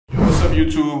up,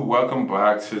 YouTube? Welcome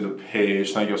back to the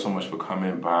page. Thank you so much for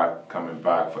coming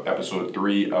back for episode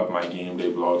 3 of my game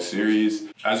day vlog series.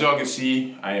 As y'all can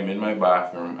see, I am in my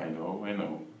bathroom. I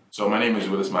know. So my name is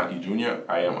Willis Mackey Jr.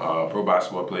 I am a pro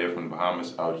basketball player from the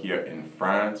Bahamas out here in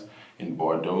France, in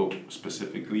Bordeaux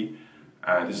specifically.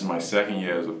 And this is my second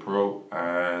year as a pro,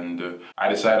 and I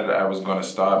decided that I was gonna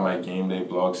start my game day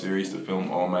vlog series to film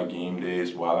all my game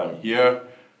days while I'm here,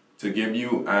 to give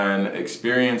you an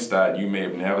experience that you may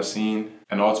have never seen.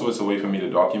 And also it's a way for me to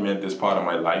document this part of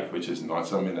my life, which is not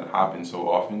something that happens so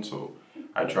often. So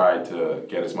I try to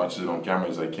get as much of it on camera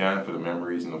as I can for the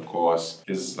memories. And of course,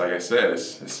 it's like I said,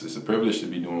 it's a privilege to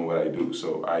be doing what I do.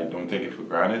 So I don't take it for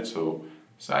granted. So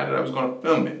decided I was gonna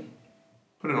film it,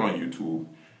 put it on YouTube,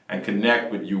 and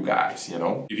connect with you guys, you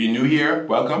know? If you're new here,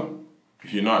 welcome.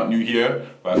 If you're not new here,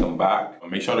 welcome back.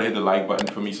 Make sure to hit the like button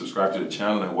for me, subscribe to the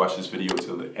channel, and watch this video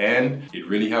till the end. It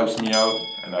really helps me out,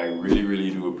 and I really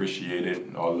do appreciate it.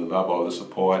 And all the love, all the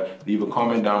support. Leave a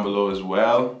comment down below as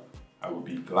well. I would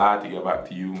be glad to get back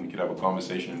to you, and we could have a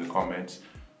conversation in the comments,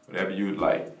 whatever you would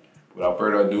like. Without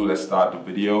further ado, let's start the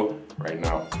video right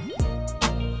now.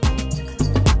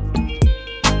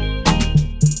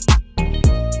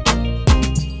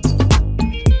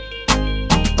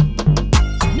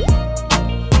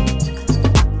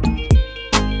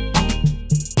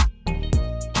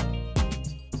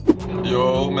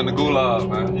 Yo, I'm in the gulag,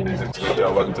 man.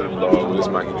 Yo, welcome to the vlog. Willis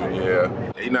Mackey Jr. here.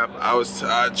 8.5 hours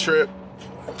trip,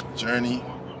 journey.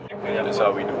 That's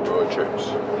how we do road trips.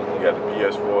 We got the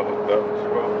PS4 hooked up as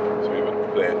well. So we've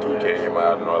been playing 2K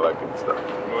and all that good stuff.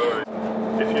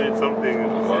 If you need something,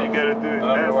 you gotta do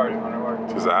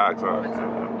it. Just ask, huh?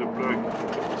 The plug.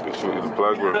 Let's show you the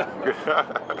plug, bro.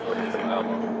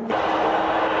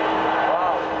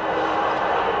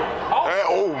 Hey,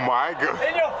 oh my god.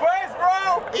 In your face, bro!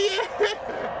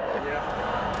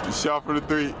 Yeah. You shot for the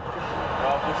 3. Oh,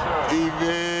 for sure.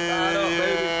 Even.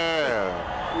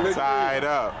 Yeah. Tied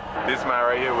up. This man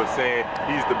right here was saying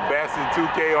he's the best in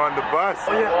 2K on the bus.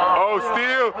 Oh, yeah. Oh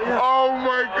still? Oh, yeah. Oh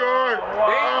my god.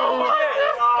 Wow.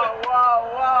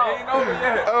 Ain't over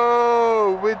yet.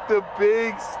 Oh, with the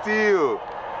big steal.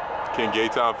 Can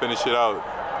Gaytown finish it out?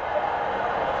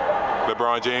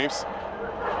 LeBron James?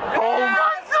 Oh my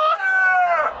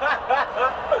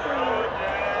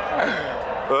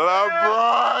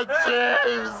LeBron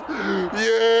James!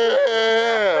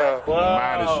 Yeah! Wow.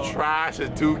 Man is trash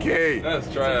at 2K.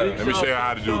 That's trash. Let me show you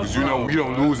how to do it, because you know we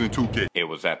don't lose in 2K. It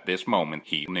was at this moment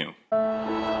he knew. Why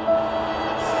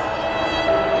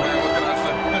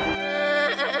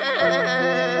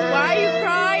are you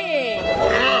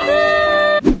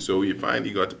crying? So we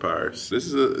finally got to Paris.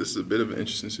 This is a bit of an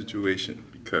interesting situation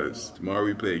because tomorrow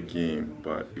we play a game,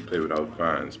 but we play without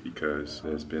fans because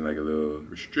there's been like a little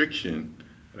restriction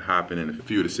that happened in a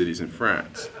few of the cities in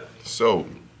France. So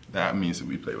that means that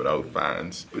we play without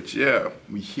fans. But yeah,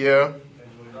 we here.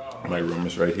 My room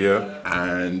is right here,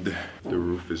 and the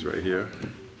roof is right here.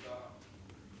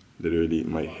 Literally,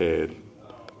 my head,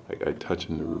 like I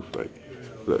touching the roof. Like,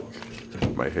 look,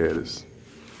 my head is.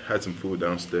 Had some food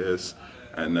downstairs.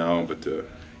 And now I'm about to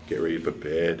get ready for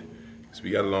bed. Because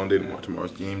we got a long day tomorrow.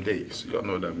 Tomorrow's game day. So y'all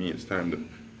know what that means. It's time to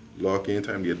lock in,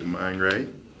 time to get the mind right,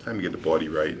 time to get the body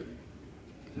right.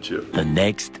 And chill. The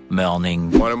next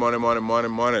morning.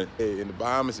 Morning. Hey, in the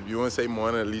Bahamas, if you want to say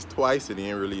morning at least twice, it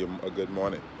ain't really a good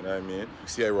morning. You know what I mean? You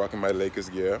see I rocking my Lakers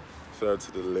gear. Shout out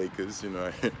to the Lakers, you know.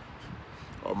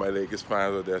 All my Lakers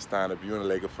fans out there stand up. If you're a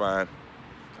Laker fan,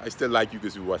 I still like you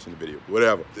because you're watching the video.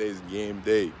 Whatever. Today's game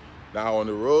day. Now on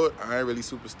the road, I ain't really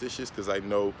superstitious because I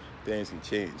know things can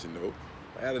change, you know.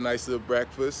 I had a nice little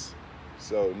breakfast.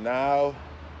 So now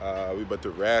we about to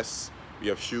rest. We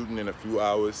have shooting in a few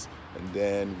hours, and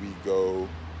then we go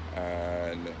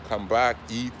and come back,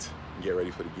 eat, and get ready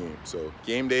for the game. So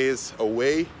game day is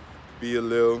away, be a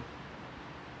little,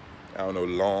 I don't know,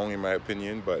 long in my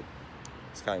opinion, but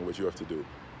it's kind of what you have to do.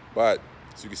 But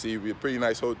as you can see, we're a pretty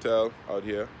nice hotel out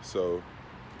here. So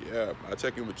yeah, I'll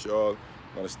check in with y'all.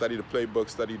 I'm gonna study the playbook,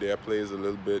 study their plays a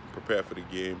little bit, prepare for the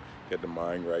game, get the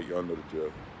mind right, y'all know the drill.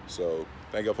 So,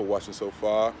 thank y'all for watching so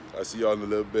far. I'll see y'all in a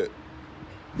little bit.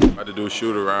 I had to do a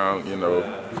shoot around, you know.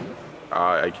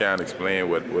 I can't explain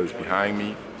what was behind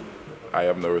me. I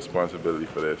have no responsibility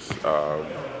for this.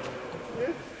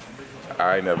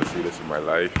 I never see this in my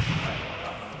life.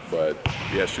 But,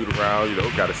 yeah, shoot around, you know,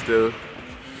 gotta still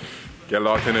get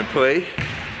locked in and play.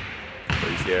 So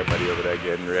you see everybody over there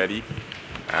getting ready.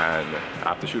 And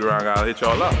after shoot around, I'll hit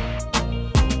y'all up.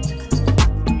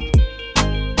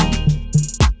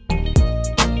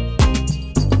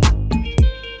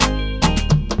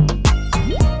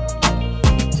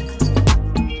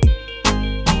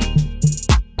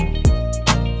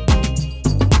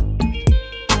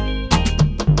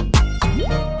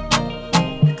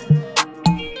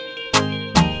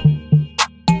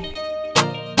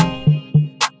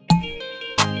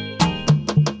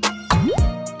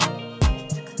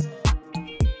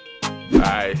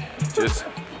 I just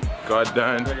got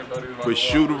done with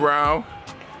shoot around,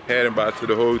 heading back to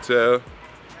the hotel.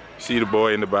 See the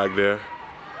boy in the back there.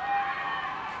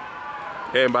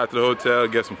 Heading back to the hotel,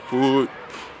 get some food,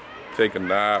 take a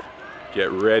nap,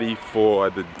 get ready for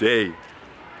the day.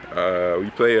 We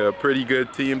play a pretty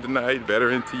good team tonight,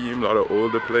 veteran team, a lot of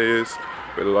older players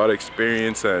with a lot of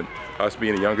experience, and us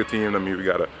being a younger team, I mean, we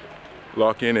gotta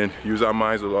lock in and use our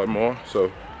minds a lot more.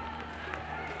 So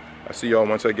I see y'all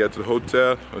once I get to the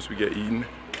hotel, once we get eating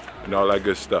and all that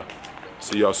good stuff.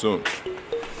 See y'all soon.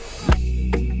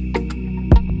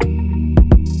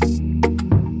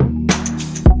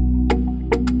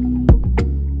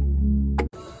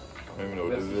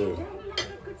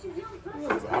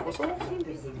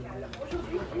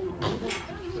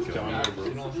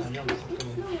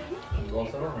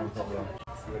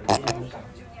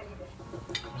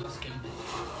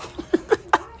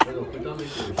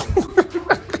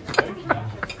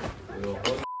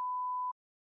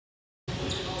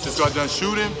 Just got done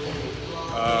shooting.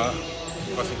 Got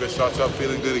some good shots up,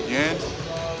 feeling good again.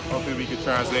 Hopefully we can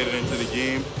translate it into the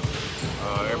game.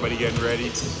 Everybody getting ready.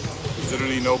 There's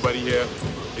literally nobody here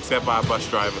except our bus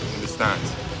driver in the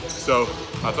stands. So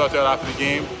I'll talk to y'all after the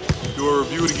game. Do a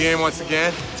review of the game once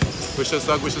again. Wish us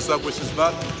luck, wish us luck, wish us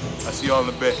luck. I'll see y'all in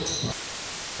a bit.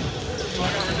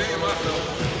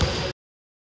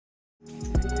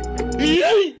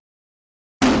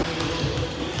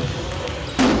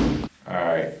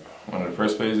 Alright, one of the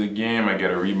first plays of the game, I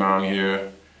get a rebound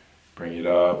here, bring it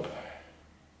up,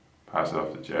 pass it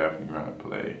off to Jeff, we run a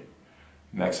play.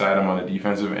 Next item on the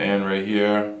defensive end right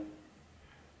here,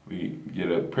 we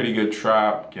get a pretty good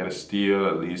trap, get a steal,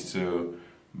 that leads to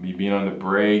me being on the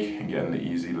break and getting the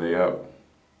easy layup.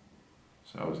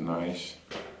 So that was nice.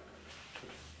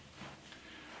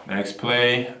 Next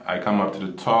play, I come up to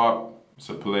the top. It's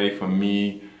a play for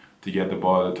me to get the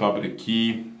ball at the top of the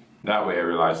key. That way I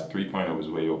realized the three-pointer was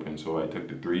way open, so I took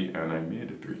the three and I made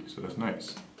the three, so that's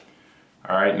nice.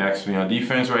 All right, next we on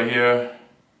defense right here.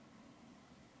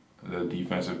 The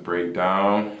defensive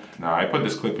breakdown. Now I put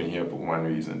this clip in here for one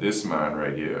reason. This man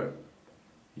right here,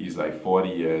 he's like 40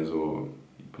 years old.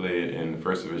 He played in the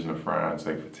first division of France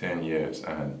like for 10 years,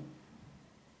 and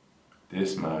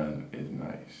this man is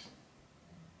nice.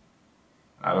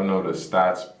 I don't know the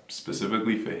stats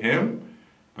specifically for him,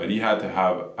 but he had to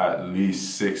have at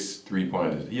least 6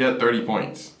 3-pointers. He had 30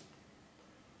 points.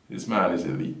 This man is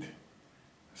elite.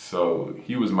 So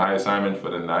he was my assignment for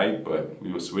the night, but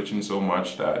we were switching so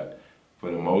much that for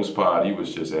the most part, he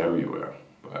was just everywhere.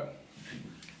 But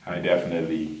he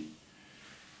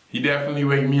definitely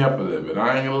wake me up a little bit.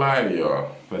 I ain't gonna lie to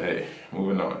y'all. But hey,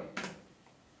 moving on.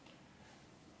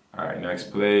 All right,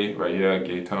 next play right here,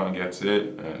 Gaetan gets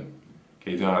it, and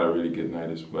Gaetan had a really good night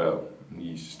as well.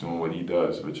 He's just doing what he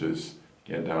does, which is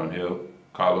get downhill.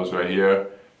 Carlos right here,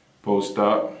 post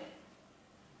up.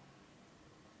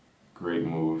 Great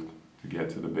move to get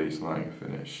to the baseline and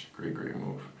finish. Great, great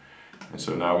move. And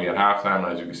so now we at halftime.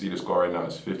 As you can see, the score right now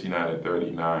is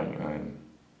 59-39, and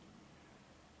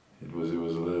it was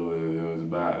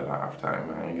bad at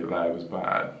halftime. I ain't gonna lie, it was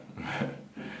bad.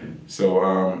 So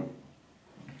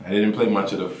I didn't play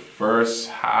much of the first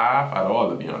half at all,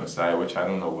 to be honest, which I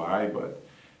don't know why, but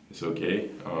it's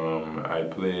okay. I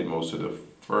played most of the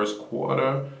first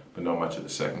quarter, but not much of the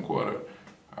second quarter.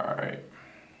 All right.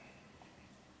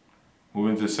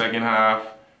 Moving to the second half,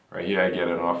 right here I get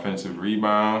an offensive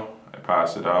rebound. I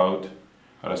pass it out.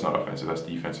 Oh, that's not offensive, that's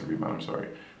defensive rebound, I'm sorry.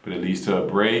 But it leads to a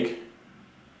break.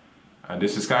 And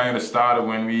this is kind of the start of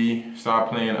when we start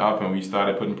playing up and we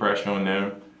started putting pressure on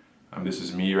them. This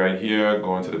is me right here,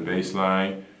 going to the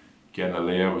baseline, getting a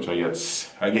layup, which I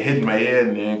get hit in my head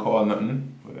and they ain't call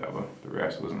nothing. Whatever, the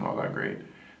rest wasn't all that great.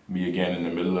 Me again in the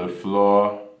middle of the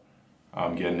floor.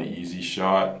 I'm getting an easy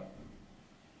shot.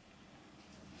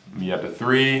 Me at the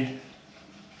three,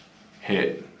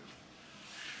 hit.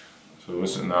 So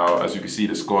listen now, as you can see,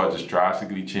 the score just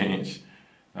drastically changed.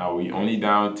 Now we only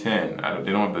down 10.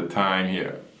 They don't have the time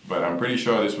here, but I'm pretty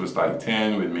sure this was like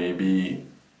 10 with maybe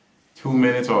 2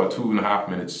 minutes or 2.5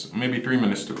 minutes, maybe 3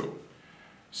 minutes to go.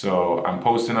 So I'm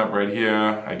posting up right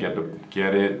here. I get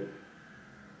it.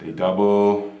 They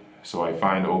double, so I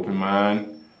find the open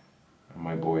man. And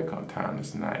my boy Contan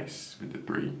is nice with the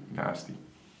three, nasty.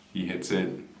 He hits it.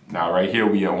 Now right here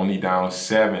we are only down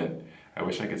 7. I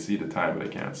wish I could see the time, but I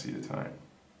can't see the time.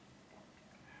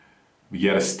 We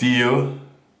get a steal.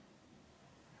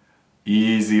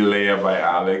 Easy layup by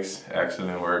Alex.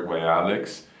 Excellent work by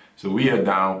Alex. So we are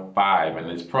down 5, and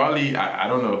it's probably, I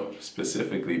don't know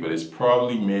specifically, but it's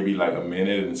probably maybe like a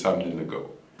minute and something to go.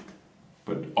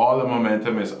 But all the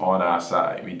momentum is on our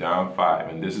side. We down 5,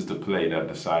 and this is the play that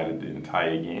decided the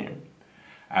entire game.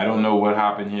 I don't know what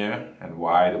happened here and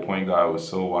why the point guard was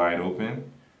so wide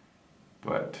open,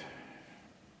 but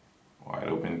wide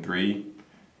open 3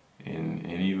 in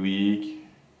any league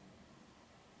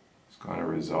is gonna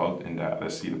result in that.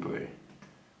 Let's see the play.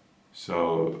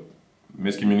 So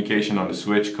miscommunication on the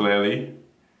switch clearly.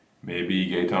 Maybe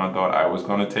Gaetan thought I was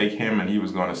gonna take him and he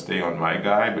was gonna stay on my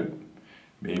guy, but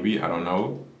maybe, I don't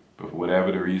know. But for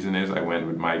whatever the reason is, I went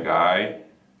with my guy.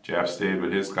 Jeff stayed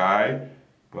with his guy,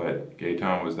 but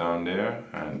Gaetan was down there,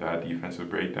 and that defensive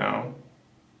breakdown,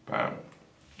 bam.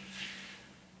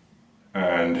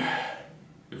 And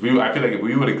I feel like if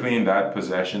we would have cleaned that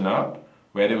possession up,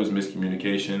 where there was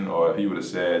miscommunication, or if he would have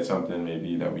said something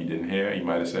maybe that we didn't hear, he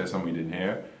might have said something we didn't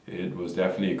hear, it was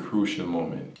definitely a crucial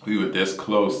moment. We were this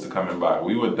close to coming back.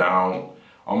 We were down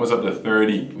almost up to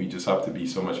 30. We just have to be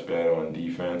so much better on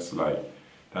defense. Like,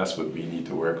 that's what we need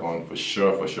to work on for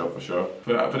sure, for sure, for sure.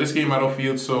 For this game, I don't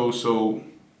feel so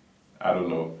I don't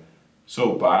know,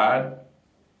 so bad,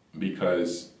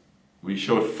 because we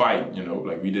showed fight, you know,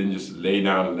 like we didn't just lay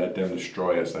down and let them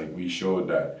destroy us. Like, we showed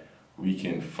that we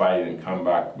can fight and come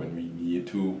back when we need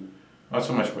to. Not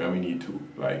so much when we need to.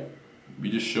 Like,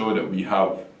 we just showed that we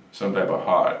have some type of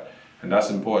heart, and that's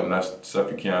important. That's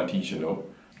stuff you can't teach, you know.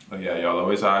 But yeah, y'all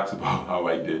always ask about how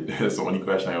I did. That's the only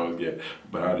question I always get.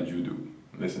 But how did you do?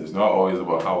 Listen, it's not always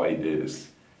about how I did. It's,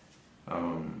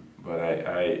 but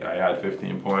I had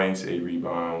 15 points, 8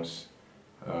 rebounds.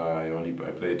 I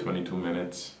played 22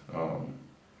 minutes.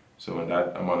 So in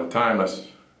that amount of time, that's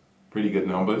pretty good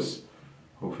numbers.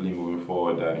 Hopefully moving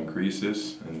forward that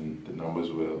increases, and the numbers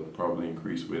will probably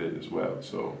increase with it as well.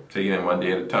 So taking it one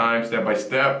day at a time, step by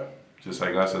step, just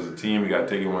like us as a team, we gotta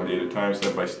take it one day at a time,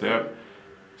 step by step.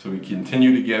 So we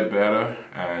continue to get better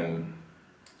and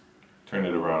turn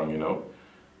it around, you know.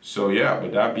 So yeah,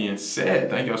 with that being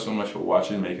said, thank y'all so much for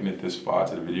watching, making it this far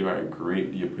to the video. I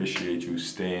greatly appreciate you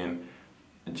staying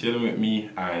and chilling with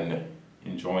me and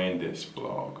enjoying this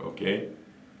vlog, okay?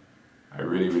 I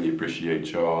really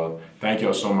appreciate y'all. Thank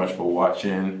y'all so much for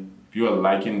watching. If you're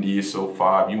liking these so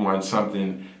far, if you want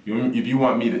something, if you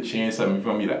want me to change something, if you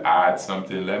want me to add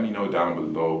something, let me know down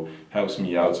below. Helps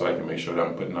me out so I can make sure that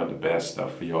I'm putting out the best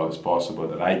stuff for y'all as possible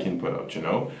that I can put out, you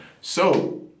know?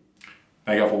 So,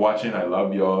 thank y'all for watching. I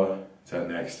love y'all. Till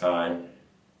next time.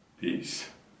 Peace.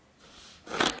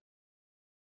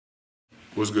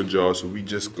 What's good, y'all? So we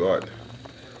just got,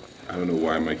 I don't know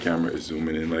why my camera is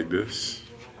zooming in like this.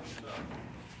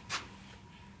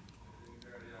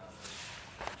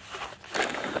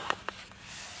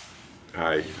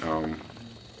 Hi,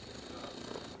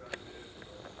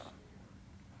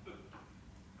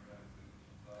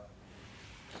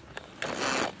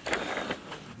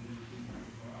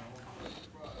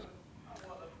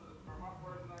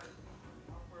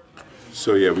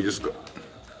 so yeah, we just got,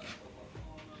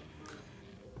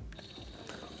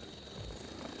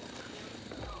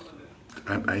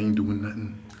 I ain't doing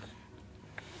nothing.